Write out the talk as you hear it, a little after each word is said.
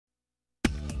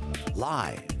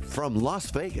Live from Las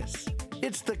Vegas,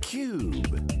 it's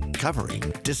theCUBE. Covering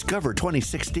Discover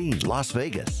 2016 Las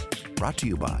Vegas. Brought to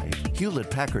you by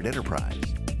Hewlett-Packard Enterprise.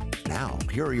 Now,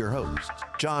 here are your hosts,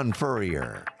 John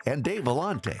Furrier and Dave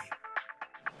Vellante.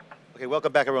 Okay,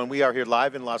 welcome back everyone. We are here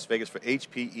live in Las Vegas for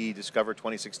HPE Discover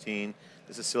 2016.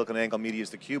 This is SiliconANGLE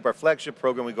Media's theCUBE, our flagship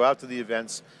program. We go out to the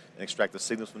events and extract the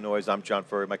signals from noise. I'm John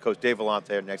Furrier, my co-host Dave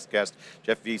Vellante, our next guest,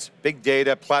 Jeff Veis, Big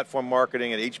Data, Platform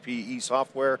Marketing at HPE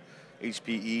Software,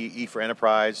 HPE E for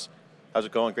Enterprise. How's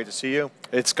it going? Great to see you.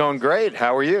 It's going great.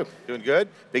 How are you? Doing good.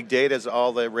 Big data is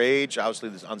all the rage. Obviously,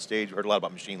 this on stage, we heard a lot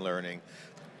about machine learning.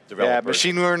 Yeah,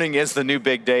 machine learning is the new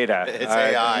big data. It's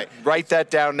AI. Write that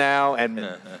down now and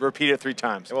repeat it 3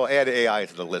 times. Well, add AI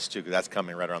to the list too, because that's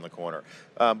coming right around the corner.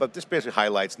 But this basically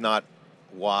highlights not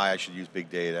why I should use big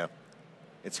data,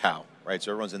 it's how, right? So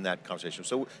everyone's in that conversation.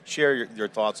 So share your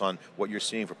thoughts on what you're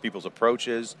seeing for people's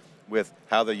approaches with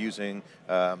how they're using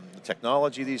the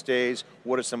technology these days.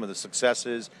 What are some of the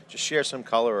successes? Just share some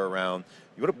color around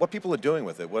what people are doing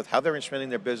with it, how they're instrumenting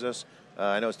their business.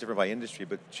 I know it's different by industry,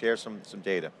 but share some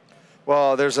data.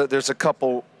 Well, there's a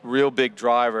couple real big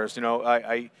drivers. You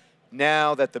know,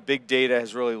 now that the big data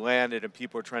has really landed and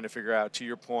people are trying to figure out, to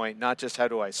your point, not just how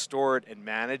do I store it and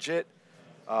manage it,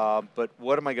 but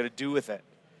what am I going to do with it?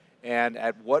 And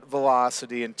at what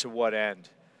velocity and to what end?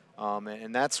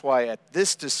 And that's why at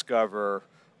this Discover,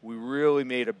 we really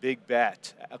made a big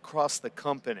bet across the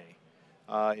company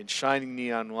in shining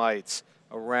neon lights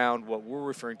around what we're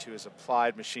referring to as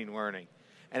applied machine learning.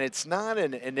 And it's not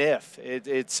an if,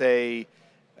 it's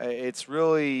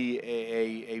really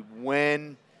a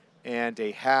when and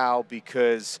a how,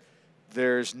 because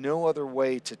there's no other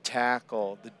way to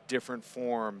tackle the different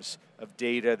forms of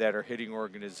data that are hitting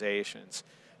organizations.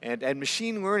 And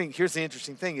machine learning, here's the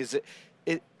interesting thing, is that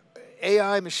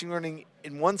AI, machine learning,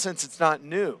 in one sense, it's not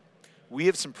new. We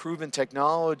have some proven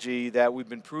technology that we've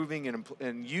been proving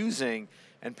and using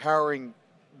and powering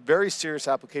very serious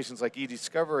applications like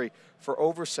e-discovery for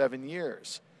over 7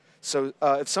 years. So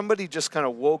if somebody just kind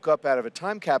of woke up out of a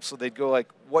time capsule, they'd go like,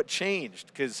 what changed?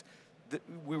 Because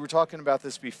we were talking about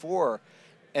this before,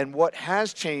 and what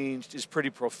has changed is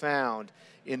pretty profound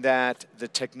in that the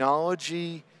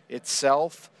technology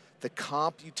itself, the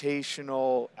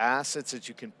computational assets that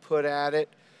you can put at it,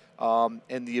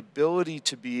 and the ability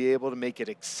to be able to make it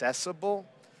accessible,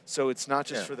 so it's not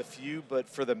just for the few, but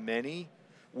for the many,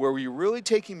 where we're really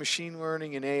taking machine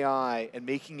learning and AI and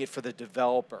making it for the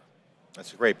developer.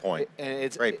 That's a great point.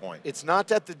 Great point. It's not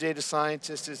that the data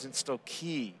scientist isn't still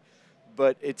key,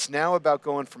 but it's now about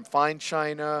going from fine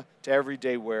china to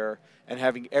everyday wear and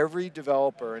having every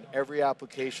developer and every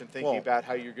application thinking about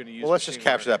how you're going to use let's just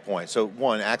capture that point. So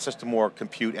one, access to more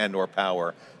compute and or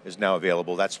power is now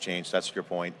available. That's changed, that's your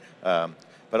point.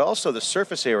 But also the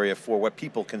surface area for what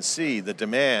people can see, the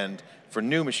demand for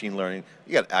new machine learning.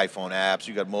 You got iPhone apps,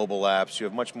 you got mobile apps, you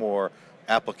have much more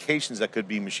applications that could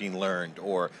be machine learned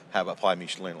or have applied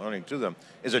machine learning to them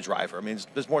is a driver. I mean,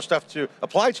 there's more stuff to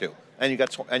apply to, and you got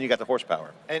the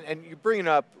horsepower. And you're bringing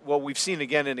up what we've seen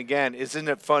again and again. Isn't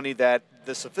it funny that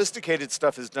the sophisticated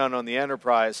stuff is done on the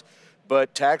enterprise,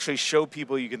 but to actually show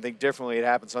people you can think differently, it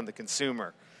happens on the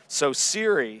consumer. So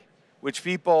Siri, which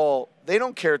people, they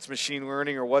don't care it's machine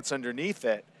learning or what's underneath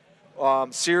it.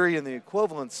 Siri and the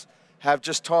equivalents have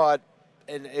just taught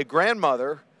a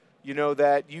grandmother, you know,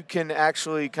 that you can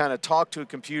actually kind of talk to a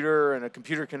computer and a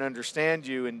computer can understand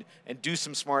you and do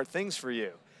some smart things for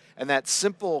you. And that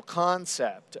simple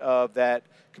concept of that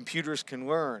computers can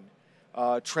learn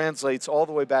translates all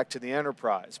the way back to the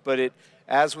enterprise. But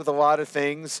as with a lot of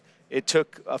things, it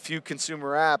took a few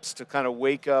consumer apps to kind of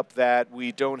wake up that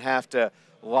we don't have to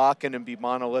lock in and be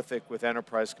monolithic with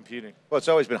enterprise computing. Well, it's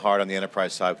always been hard on the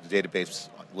enterprise side with the database,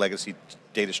 legacy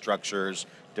data structures,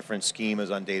 different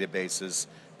schemas on databases.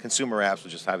 Consumer apps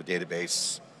will just have a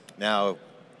database. Now,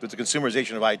 with the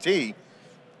consumerization of IT,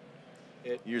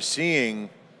 you're seeing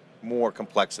more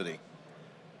complexity.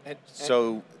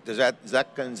 So is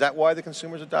that why the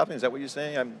consumer's adopting? Is that what you're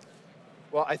saying?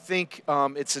 Well, I think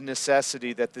it's a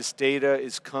necessity that this data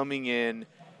is coming in,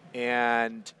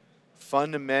 and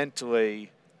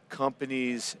fundamentally,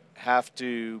 companies have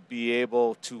to be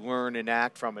able to learn and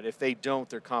act from it. If they don't,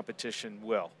 their competition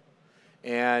will.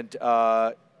 And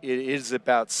it is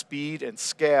about speed and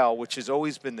scale, which has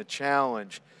always been the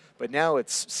challenge, but now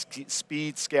it's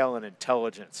speed, scale, and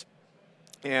intelligence.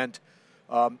 And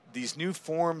these new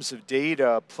forms of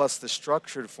data plus the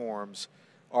structured forms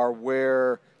are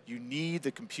where you need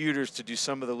the computers to do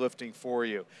some of the lifting for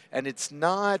you. And it's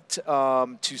not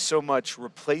to so much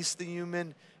replace the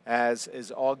human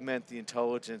as augment the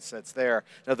intelligence that's there.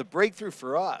 Now the breakthrough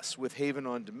for us with Haven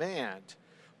on Demand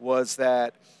was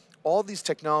that all these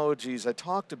technologies I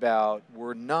talked about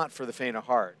were not for the faint of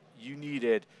heart. You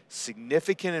needed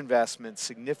significant investment,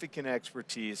 significant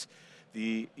expertise.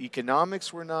 The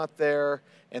economics were not there,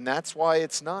 and that's why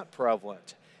it's not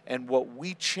prevalent. And what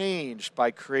we changed by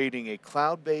creating a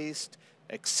cloud-based,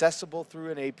 accessible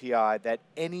through an API that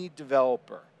any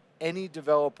developer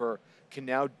can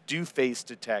now do face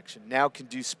detection, now can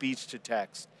do speech to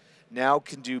text, now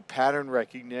can do pattern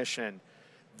recognition.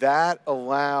 That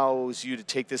allows you to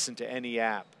take this into any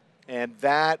app. And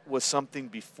that was something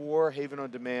before Haven on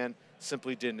Demand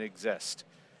simply didn't exist.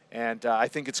 And I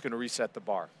think it's going to reset the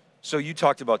bar. So you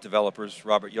talked about developers.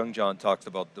 Robert Youngjohn talked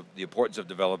about the importance of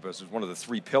developers as one of the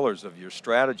 3 pillars of your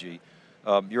strategy.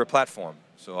 You're a platform,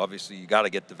 so obviously you got to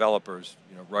get developers,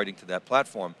 writing to that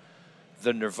platform.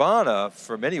 The nirvana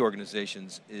for many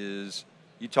organizations is,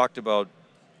 you talked about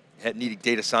needing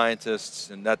data scientists,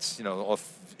 and that's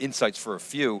insights for a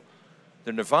few.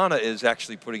 The nirvana is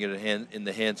actually putting it in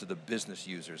the hands of the business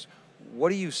users.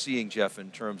 What are you seeing, Jeff,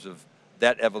 in terms of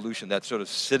that evolution, that sort of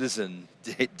citizen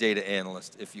data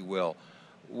analyst, if you will?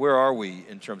 Where are we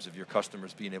in terms of your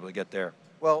customers being able to get there?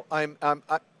 Well,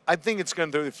 I think it's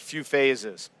going through a few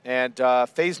phases. And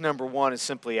phase number 1 is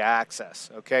simply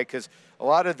access, okay? Because a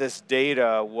lot of this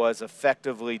data was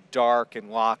effectively dark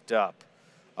and locked up.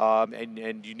 And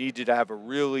you needed to have a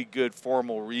really good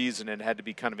formal reason and had to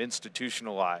be kind of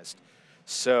institutionalized.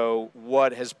 So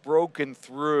what has broken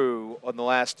through on the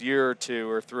last year or 2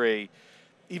 or 3,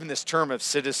 even this term of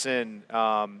citizen,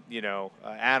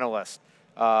 analyst,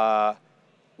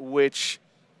 which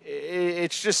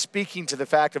it's just speaking to the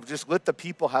fact of just let the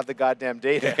people have the goddamn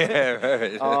data.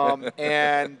 Yeah, right.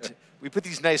 And we put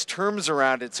these nice terms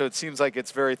around it, so it seems like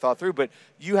it's very thought through, but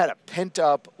you had a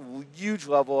pent-up, huge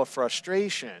level of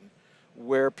frustration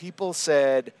where people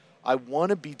said, I want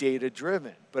to be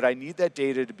data-driven, but I need that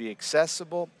data to be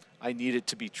accessible, I need it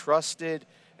to be trusted,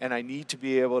 and I need to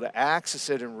be able to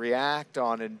access it and react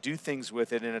on and do things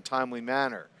with it in a timely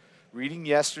manner. Reading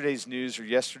yesterday's news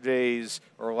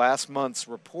or last month's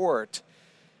report,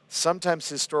 sometimes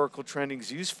historical trending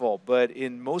is useful, but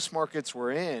in most markets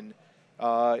we're in,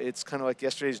 it's kind of like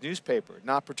yesterday's newspaper,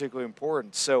 not particularly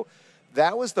important. So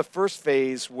that was the first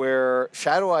phase where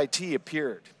shadow IT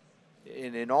appeared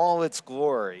in all its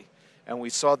glory, and we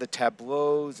saw the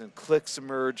tableaus and clicks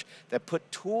emerge that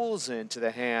put tools into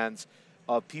the hands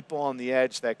of people on the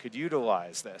edge that could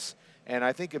utilize this. And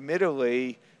I think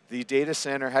admittedly, the data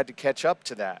center had to catch up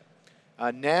to that.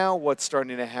 Now what's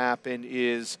starting to happen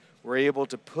is we're able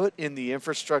to put in the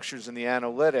infrastructures and the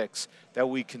analytics that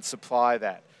we can supply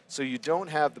that. So you don't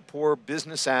have the poor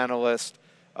business analyst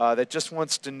that just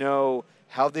wants to know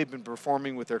how they've been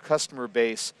performing with their customer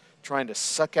base, trying to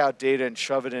suck out data and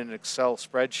shove it in an Excel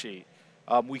spreadsheet.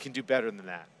 We can do better than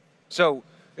that. So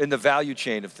in the value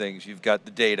chain of things, you've got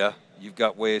the data, you've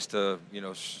got ways to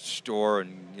store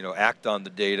and act on the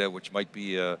data, which might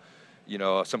be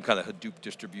some kind of Hadoop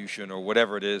distribution or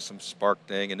whatever it is, some Spark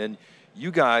thing, and then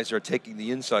you guys are taking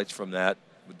the insights from that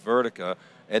with Vertica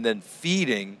and then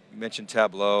feeding. You mentioned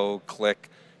Tableau, Click,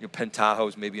 Pentaho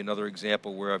is maybe another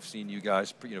example where I've seen you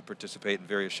guys participate in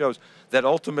various shows that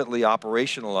ultimately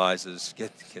operationalizes,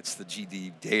 gets the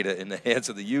GD data in the hands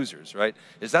of the users, right?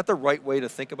 Is that the right way to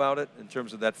think about it in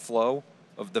terms of that flow,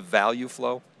 of the value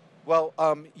flow? Well,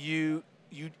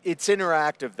 it's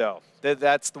interactive though.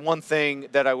 That's the one thing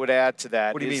that I would add to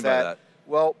that. What do you mean by that?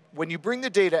 Well, when you bring the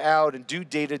data out and do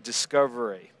data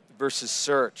discovery versus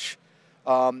search,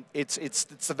 it's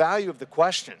the value of the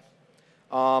question.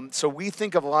 So we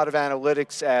think of a lot of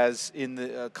analytics as in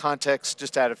the context,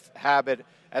 just out of habit,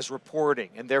 as reporting,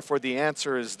 and therefore the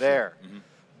answer is there. Mm-hmm.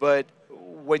 But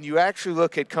when you actually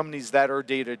look at companies that are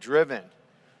data-driven,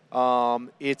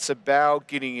 it's about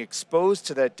getting exposed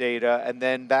to that data, and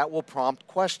then that will prompt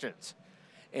questions.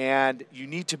 And you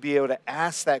need to be able to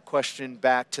ask that question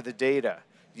back to the data.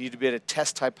 You need to be able to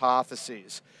test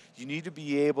hypotheses. You need to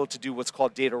be able to do what's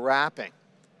called data wrapping.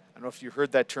 I don't know if you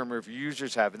heard that term or if your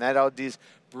users have, and that is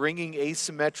bringing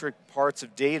asymmetric parts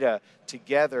of data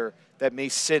together that may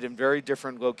sit in very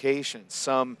different locations,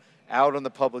 some out on the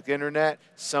public internet,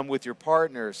 some with your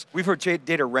partners. We've heard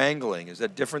data wrangling. Is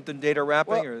that different than data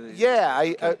wrapping? Well,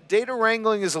 yeah, data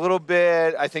wrangling is a little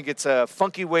bit, I think it's a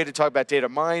funky way to talk about data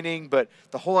mining, but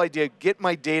the whole idea, get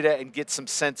my data and get some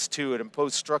sense to it,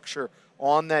 impose structure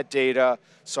on that data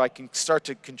so I can start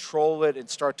to control it and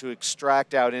start to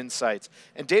extract out insights.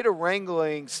 And data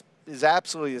wrangling is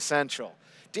absolutely essential.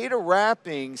 Data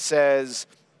wrapping says,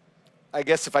 I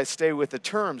guess if I stay with the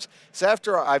terms, so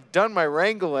after I've done my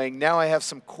wrangling, now I have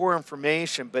some core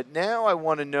information, but now I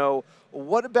want to know, well,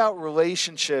 what about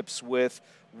relationships with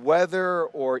weather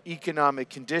or economic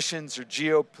conditions or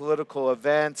geopolitical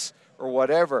events or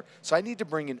whatever. So I need to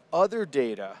bring in other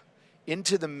data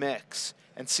into the mix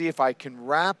and see if I can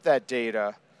wrap that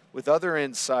data with other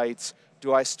insights.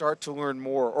 Do I start to learn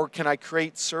more, or can I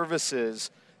create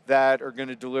services that are going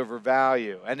to deliver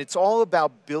value? And it's all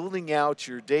about building out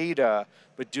your data,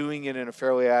 but doing it in a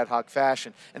fairly ad hoc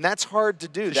fashion. And that's hard to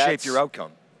do. To shape your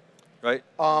outcome, right?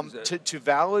 To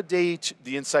validate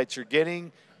the insights you're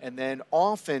getting, and then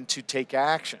often to take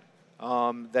action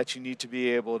that you need to be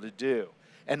able to do.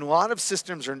 And a lot of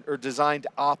systems are designed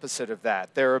opposite of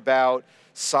that. They're about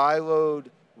siloed,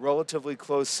 relatively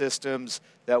close systems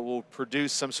that will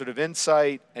produce some sort of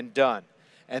insight and done.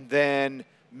 And then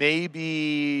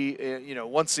maybe,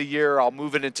 once a year I'll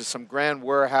move it into some grand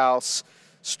warehouse,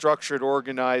 structure it,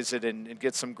 organize it, and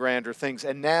get some grander things.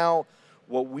 And now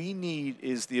what we need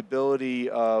is the ability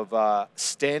of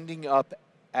standing up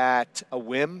at a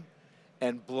whim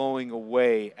and blowing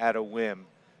away at a whim,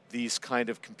 these kind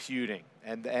of computing.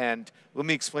 And let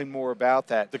me explain more about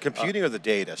that. The computing or the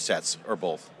data sets, or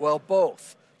both? Well,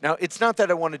 both. Now, it's not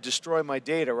that I want to destroy my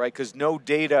data, right? Because no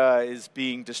data is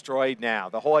being destroyed now.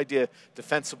 The whole idea of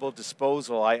defensible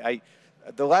disposal,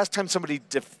 the last time somebody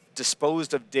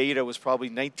disposed of data was probably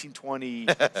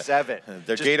 1927.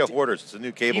 They're data hoarders. It's a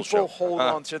new cable show. People hold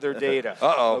on to their data.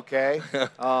 Uh-oh. Okay?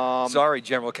 Sorry,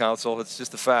 General Counsel. It's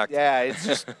just a fact. Yeah, it's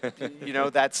just,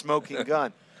 that smoking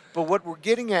gun. But what we're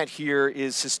getting at here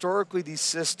is historically these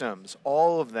systems,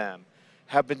 all of them,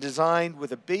 have been designed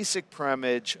with a basic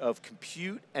premise of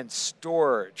compute and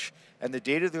storage and the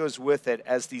data that goes with it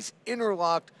as these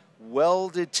interlocked,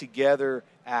 welded together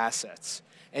assets.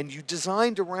 And you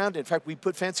designed around it. In fact, we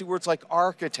put fancy words like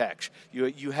architecture.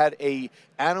 You had a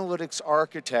analytics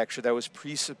architecture that was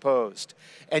presupposed.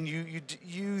 And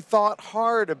you thought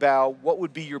hard about what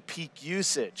would be your peak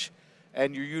usage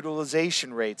and your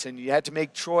utilization rates. And you had to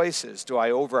make choices. Do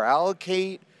I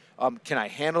over-allocate? Can I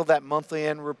handle that monthly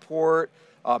end report?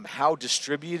 How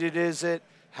distributed is it?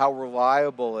 How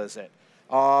reliable is it?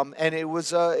 And it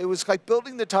was like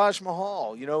building the Taj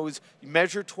Mahal. It was you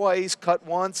measure twice, cut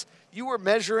once. You were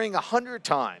measuring 100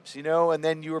 times, and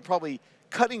then you were probably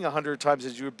cutting 100 times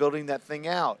as you were building that thing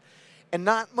out. And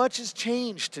not much has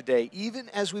changed today, even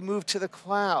as we move to the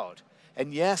cloud.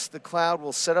 And yes, the cloud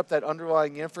will set up that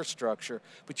underlying infrastructure,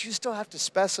 but you still have to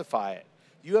specify it.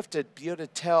 You have to be able to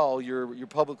tell your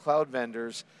public cloud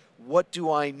vendors, what do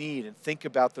I need, and think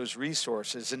about those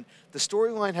resources. And the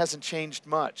storyline hasn't changed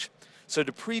much. So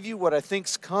to preview what I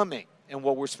think's coming, and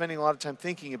what we're spending a lot of time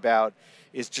thinking about,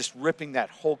 is just ripping that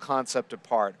whole concept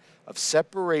apart of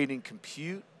separating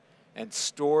compute and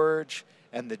storage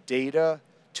and the data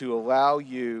to allow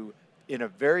you, in a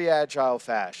very agile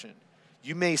fashion,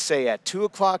 you may say at 2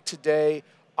 o'clock today,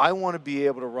 I want to be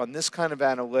able to run this kind of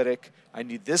analytic, I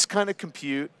need this kind of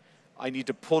compute, I need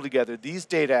to pull together these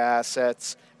data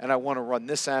assets, and I want to run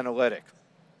this analytic.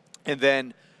 And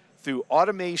then through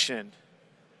automation,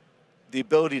 the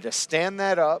ability to stand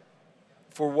that up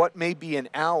for what may be an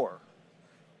hour,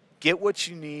 get what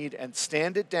you need and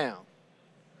stand it down.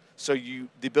 So the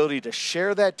ability to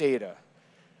share that data,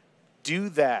 do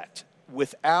that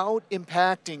without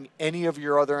impacting any of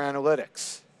your other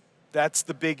analytics. That's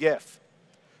the big if.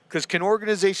 Because can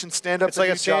organizations stand up It's like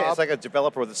job? It's like a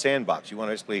developer with a sandbox. You want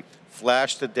to basically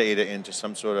flash the data into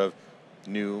some sort of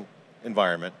new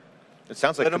environment. It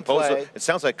sounds like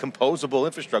composable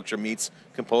infrastructure meets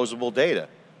composable data.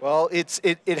 Well,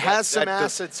 it has some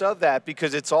assets of that,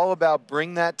 because it's all about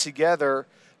bring that together.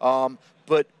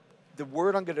 But the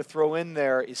word I'm going to throw in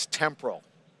there is temporal.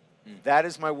 That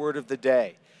is my word of the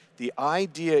day. The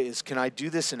idea is, can I do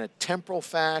this in a temporal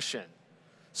fashion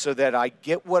so that I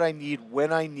get what I need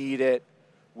when I need it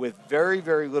with very,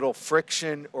 very little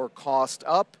friction or cost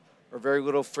up, or very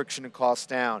little friction and cost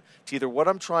down to either what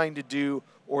I'm trying to do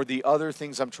or the other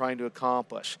things I'm trying to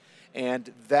accomplish.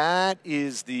 And that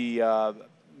is the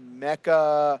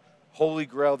Mecca holy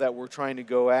grail that we're trying to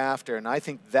go after, and I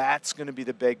think that's going to be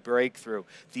the big breakthrough.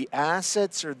 The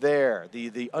assets are there,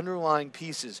 the underlying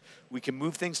pieces. We can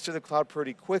move things to the cloud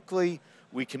pretty quickly.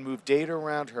 We can move data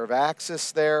around, have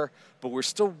access there, but we're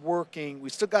still working. We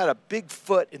still got a big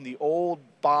foot in the old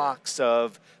box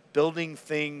of building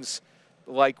things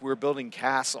like we're building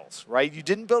castles, right? You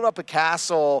didn't build up a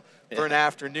castle for an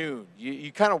afternoon.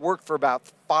 You kind of worked for about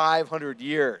 500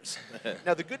 years.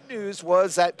 Now, the good news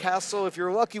was that castle, if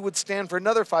you're lucky, would stand for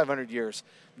another 500 years.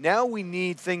 Now we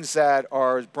need things that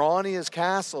are as brawny as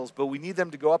castles, but we need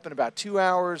them to go up in about 2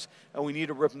 hours, and we need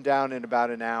to rip them down in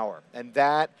about an hour. And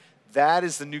that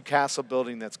is the new castle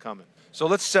building that's coming. So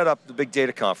let's set up the Big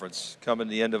Data Conference coming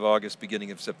the end of August,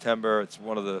 beginning of September. It's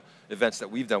one of the events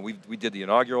that we've done. We did the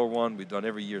inaugural one. We've done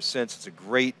every year since. It's a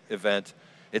great event.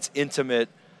 It's intimate,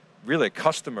 really a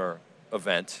customer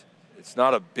event. It's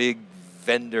not a big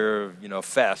vendor,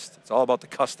 fest. It's all about the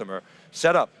customer.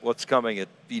 Set up what's coming at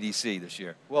BDC this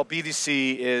year. Well,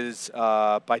 BDC is,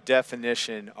 by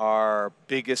definition, our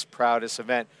biggest, proudest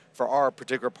event for our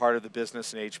particular part of the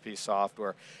business in HP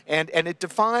software. And it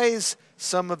defies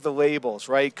some of the labels,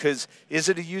 right? Because is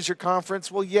it a user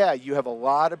conference? Well, yeah, you have a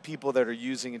lot of people that are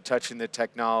using and touching the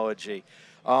technology.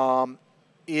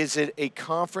 Is it a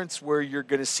conference where you're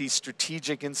going to see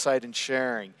strategic insight and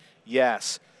sharing?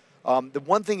 Yes. The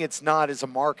one thing it's not is a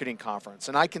marketing conference,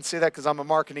 and I can say that because I'm a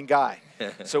marketing guy.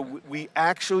 So we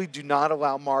actually do not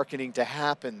allow marketing to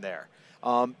happen there.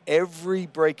 Every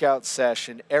breakout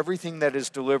session, everything that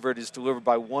is delivered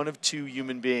by one of two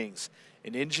human beings,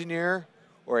 an engineer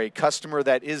or a customer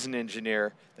that is an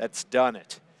engineer that's done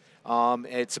it.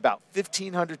 It's about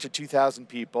 1,500 to 2,000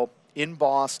 people in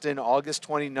Boston, August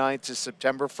 29th to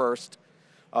September 1st.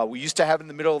 We used to have it in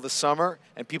the middle of the summer,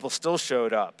 and people still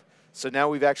showed up. So now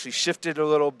we've actually shifted a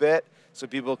little bit so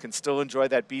people can still enjoy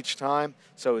that beach time.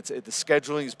 So the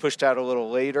scheduling is pushed out a little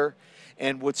later.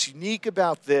 And what's unique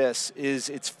about this is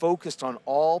it's focused on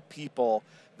all people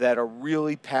that are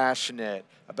really passionate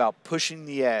about pushing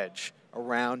the edge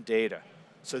around data.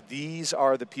 So these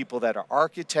are the people that are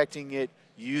architecting it,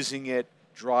 using it,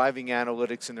 driving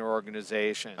analytics in their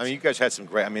organizations. I mean, you guys had some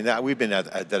great, we've been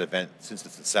at that event since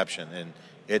its inception, and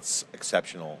it's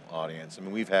exceptional audience. I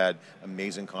mean, we've had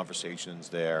amazing conversations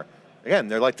there. Again,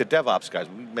 they're like the DevOps guys.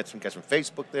 We met some guys from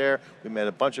Facebook there. We met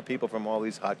a bunch of people from all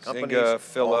these hot companies. Zynga,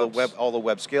 Philips. All the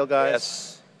web scale guys.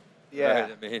 Yes. Yeah.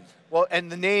 Right, well, and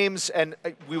the names, and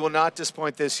we will not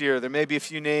disappoint this year. There may be a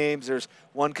few names. There's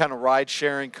one kind of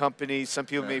ride-sharing company some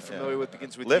people may be familiar with,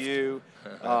 begins with Lyft. U.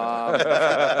 The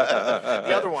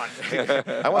other one.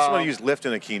 I want someone to use Lyft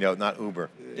in a keynote, not Uber.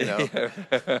 We'll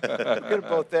get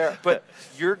both there. But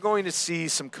you're going to see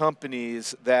some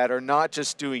companies that are not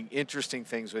just doing interesting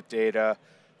things with data.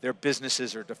 Their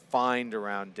businesses are defined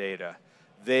around data.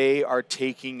 They are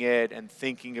taking it and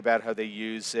thinking about how they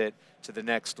use it to the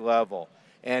next level.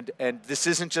 And this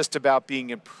isn't just about being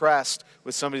impressed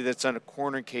with somebody that's done a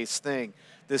corner case thing.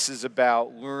 This is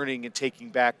about learning and taking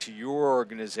back to your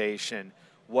organization,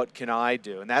 what can I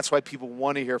do? And that's why people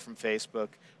want to hear from Facebook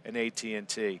and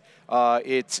AT&T.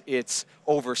 It's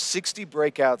over 60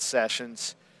 breakout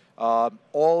sessions, all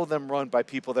of them run by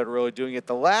people that are really doing it.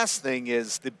 The last thing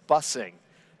is the busing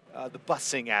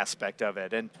aspect of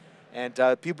it.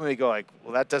 And people may go like,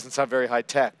 well, that doesn't sound very high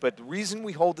tech. But the reason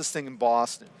we hold this thing in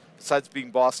Boston, besides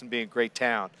Boston being a great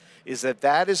town, is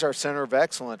that is our center of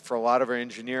excellence for a lot of our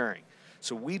engineering.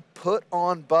 So we put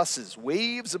on buses,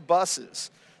 waves of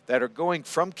buses that are going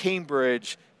from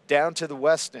Cambridge down to the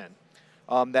West End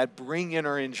that bring in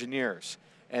our engineers.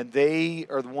 And they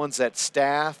are the ones that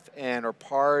staff and are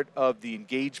part of the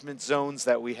engagement zones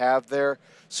that we have there.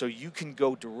 So you can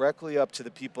go directly up to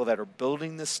the people that are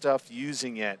building this stuff,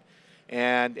 using it,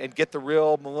 and get the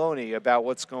real Maloney about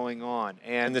what's going on.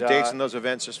 And the dates in those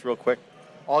events, just real quick?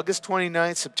 August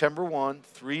 29th, September 1,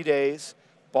 3 days.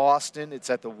 Boston, it's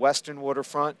at the Western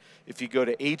Waterfront. If you go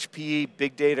to HPE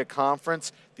Big Data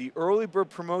Conference, the early bird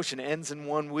promotion ends in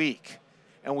 1 week.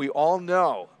 And we all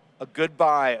know a good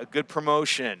buy, a good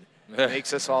promotion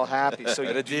makes us all happy. So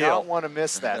you do not want to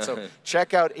miss that. So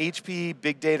check out HPE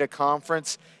Big Data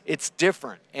Conference. It's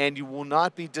different, and you will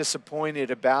not be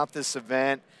disappointed about this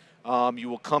event. You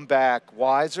will come back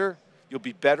wiser. You'll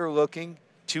be better looking,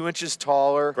 2 inches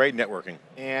taller. Great networking.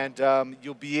 And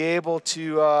you'll be able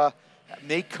to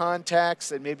make contacts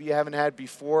that maybe you haven't had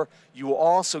before. You will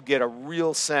also get a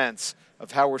real sense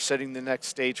of how we're setting the next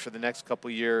stage for the next couple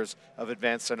of years of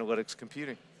advanced analytics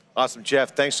computing. Awesome,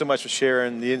 Jeff. Thanks so much for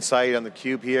sharing the insight on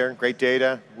theCUBE here. Great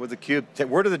data with theCUBE.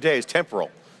 Word of the day is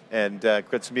temporal. And it's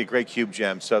going to be a great CUBE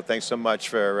gem. So thanks so much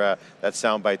for that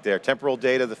soundbite there. Temporal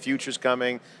data, the future's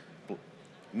coming.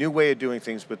 New way of doing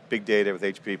things with big data with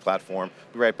HPE platform.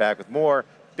 We'll be right back with more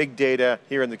big data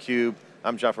here in theCUBE.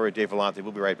 I'm Furrier, Dave Vellante.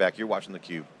 We'll be right back. You're watching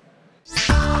theCUBE.